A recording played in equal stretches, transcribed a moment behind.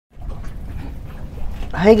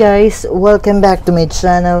Hi guys, welcome back to my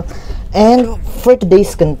channel, and for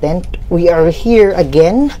today's content we are here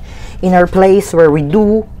again in our place where we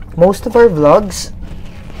do most of our vlogs,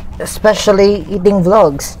 especially eating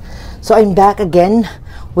vlogs. So I'm back again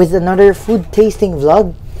with another food tasting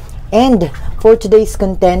vlog, and for today's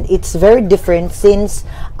content it's very different since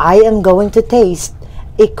I am going to taste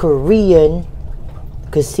a Korean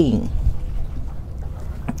cuisine.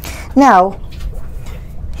 Now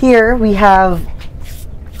here we have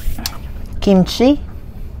kimchi.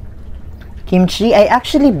 I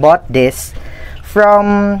actually bought this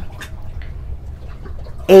from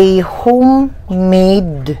a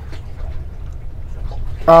homemade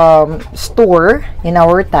store in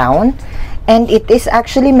our town, and it is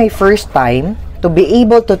actually my first time to be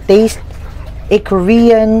able to taste a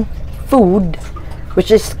Korean food, which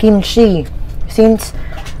is kimchi. Since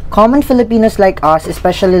common Filipinos like us,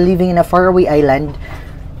 especially living in a faraway island,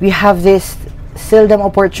 we have this seldom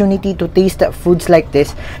opportunity to taste foods like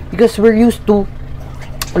this because we're used to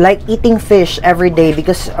like eating fish every day,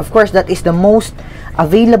 because of course that is the most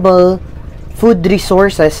available food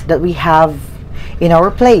resources that we have in our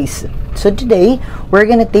place. So today we're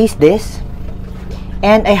gonna taste this,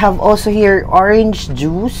 and I have also here orange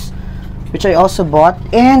juice, which I also bought,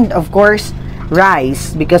 and of course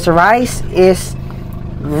rice, because rice is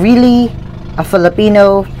really a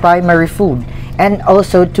Filipino primary food, and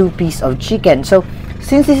also 2 pieces of chicken. So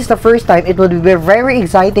since this is the first time, it will be very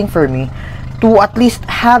exciting for me to at least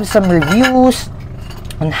have some reviews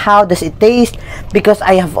on how does it taste, because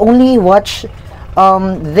I have only watched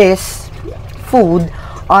this food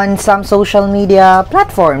on some social media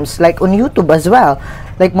platforms, like on YouTube as well,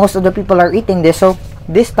 like most of the people are eating this. So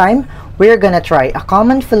this time we're gonna try, a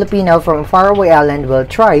common Filipino from a faraway island will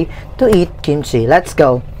try to eat kimchi. Let's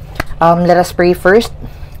go. Let us pray first.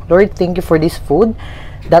 Lord, thank you for this food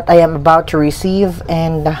that I am about to receive,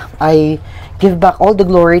 and I give back all the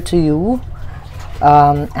glory to you.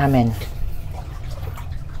 Amen.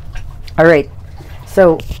 Alright,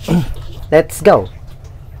 so let's go.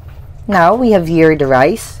 Now we have here the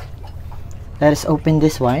rice. Let us open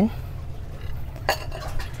this one.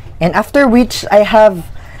 And after which I have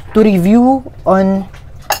to review on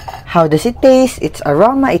how does it taste, its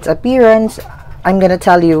aroma, its appearance. I'm gonna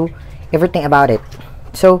tell you everything about it.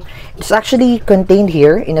 So it's actually contained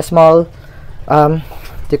here in a small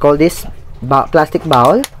they call this plastic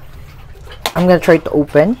bowl. I'm gonna try to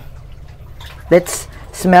open. Let's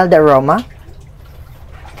smell the aroma.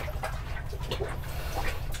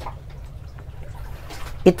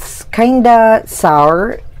 It's kinda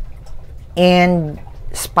sour and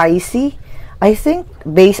spicy, I think,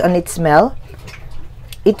 based on its smell.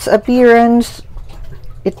 Its appearance,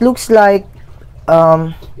 it looks like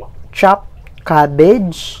chopped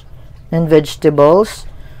cabbage and vegetables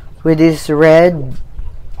with this red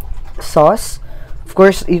sauce. Of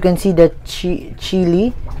course you can see the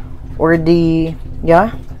chili, or the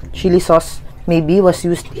chili sauce maybe was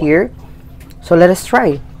used here. So let us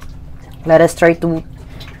try to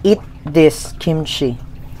eat this kimchi.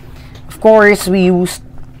 Of course we use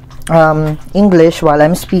English while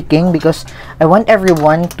I'm speaking, because I want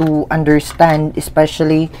everyone to understand,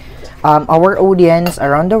 especially our audience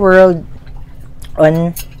around the world,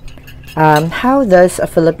 on how does a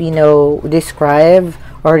Filipino describe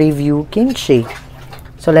or review kimchi.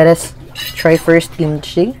 So let us try first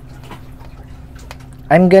kimchi.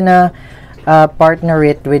 I'm gonna partner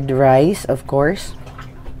it with rice, of course.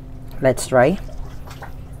 Let's try.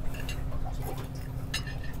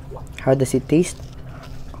 How does it taste?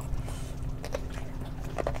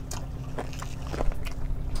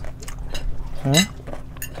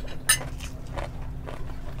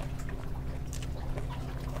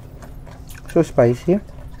 So spicy.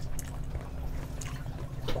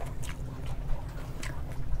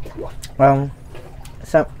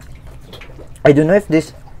 So I don't know if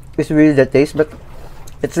this is really the taste, but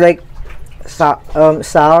it's like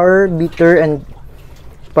sour, bitter, and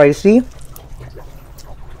spicy.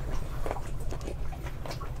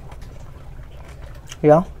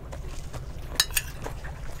 Yeah.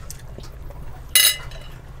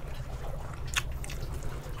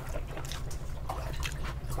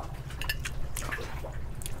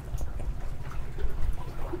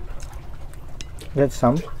 Get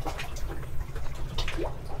some.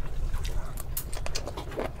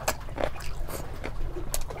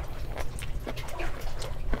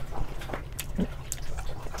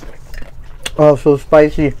 Oh, so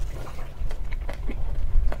spicy.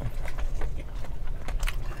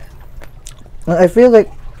 And I feel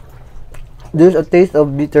like there's a taste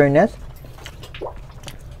of bitterness.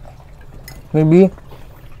 Maybe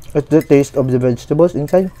it's the taste of the vegetables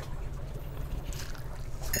inside.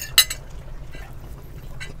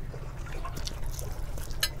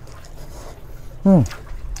 Hmm.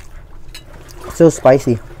 So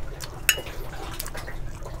spicy.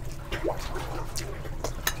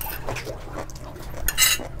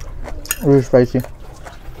 Really spicy.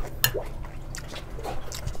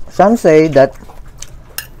 Some say that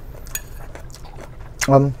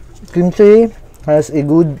kimchi has a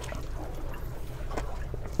good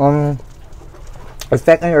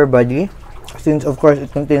effect on your body, since of course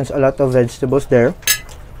it contains a lot of vegetables there.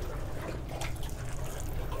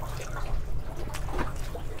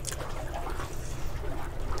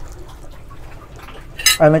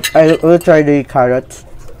 I will try the carrots.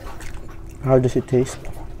 How does it taste?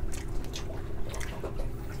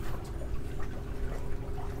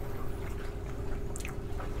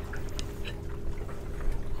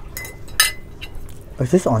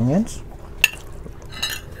 Is this onions?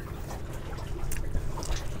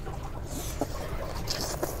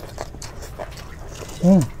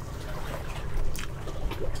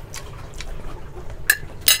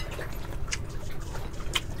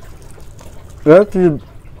 Well,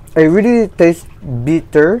 I really taste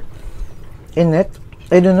bitter in it.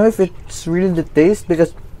 I don't know if it's really the taste,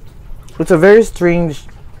 because it's a very strange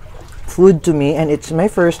food to me and it's my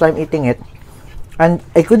first time eating it. And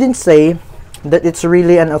I couldn't say that it's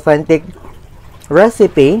really an authentic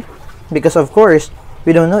recipe, because of course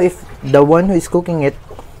we don't know if the one who is cooking it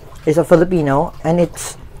is a Filipino, and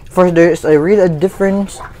there's a real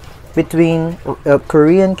difference between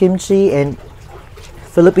Korean kimchi and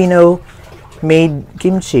Filipino made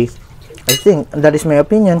kimchi. I think that is my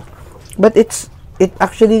opinion, but it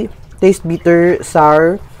actually tastes bitter,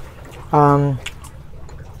 sour,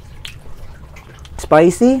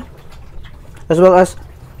 spicy, as well as,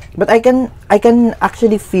 but I can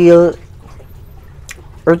actually feel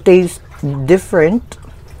or taste different,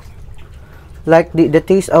 like the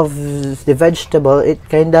taste of the vegetable. It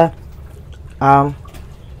kinda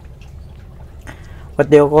what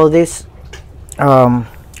do you call this,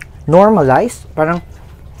 normalized, parang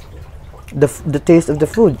the taste of the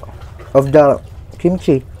food of the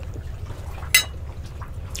kimchi.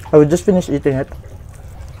 I will just finish eating it.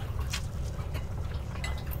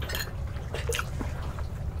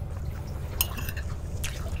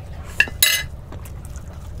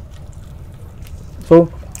 So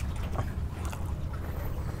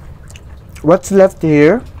what's left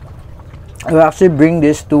here, I will actually bring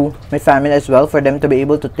this to my family as well, for them to be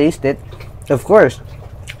able to taste it. Of course,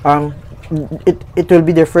 it will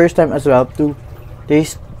be their first time as well to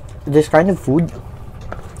taste this kind of food.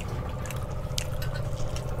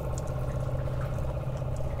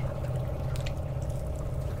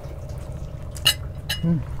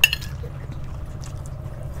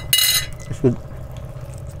 It's good.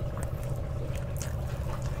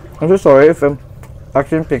 I'm so sorry if I'm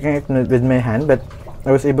actually picking it with my hand, but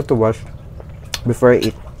I was able to wash before I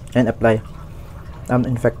eat and apply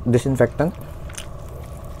disinfectant,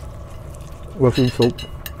 washing soap.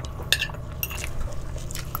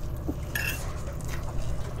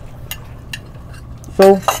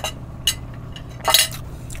 So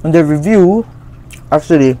in the review,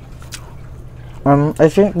 actually, I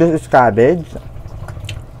think this is cabbage,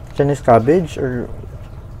 Chinese cabbage, or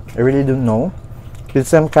I really don't know. With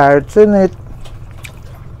some carrots in it,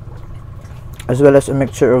 as well as a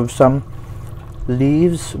mixture of some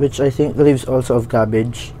leaves, which I think leaves also of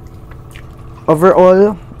cabbage.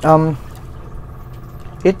 Overall,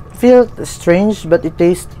 it feels strange, but it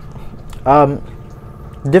tastes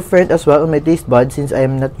different as well on my taste buds, since I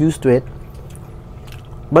am not used to it.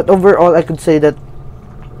 But overall, I could say that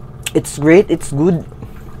it's great, it's good,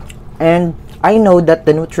 and I know that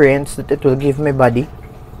the nutrients that it will give my body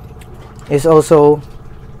is also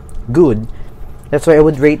good. That's why I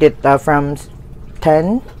would rate it from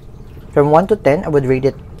 1 to 10, I would rate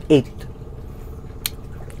it 8.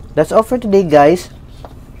 That's all for today, guys.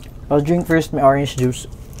 I'll drink first my orange juice,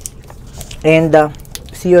 and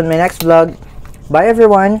see you on my next vlog. Bye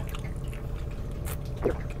everyone.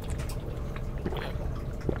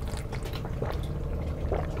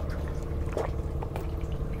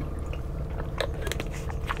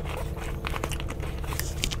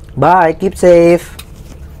 Bye, keep safe.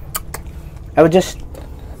 I will just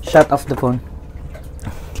shut off the phone.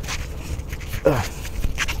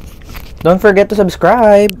 Don't forget to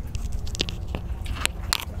subscribe.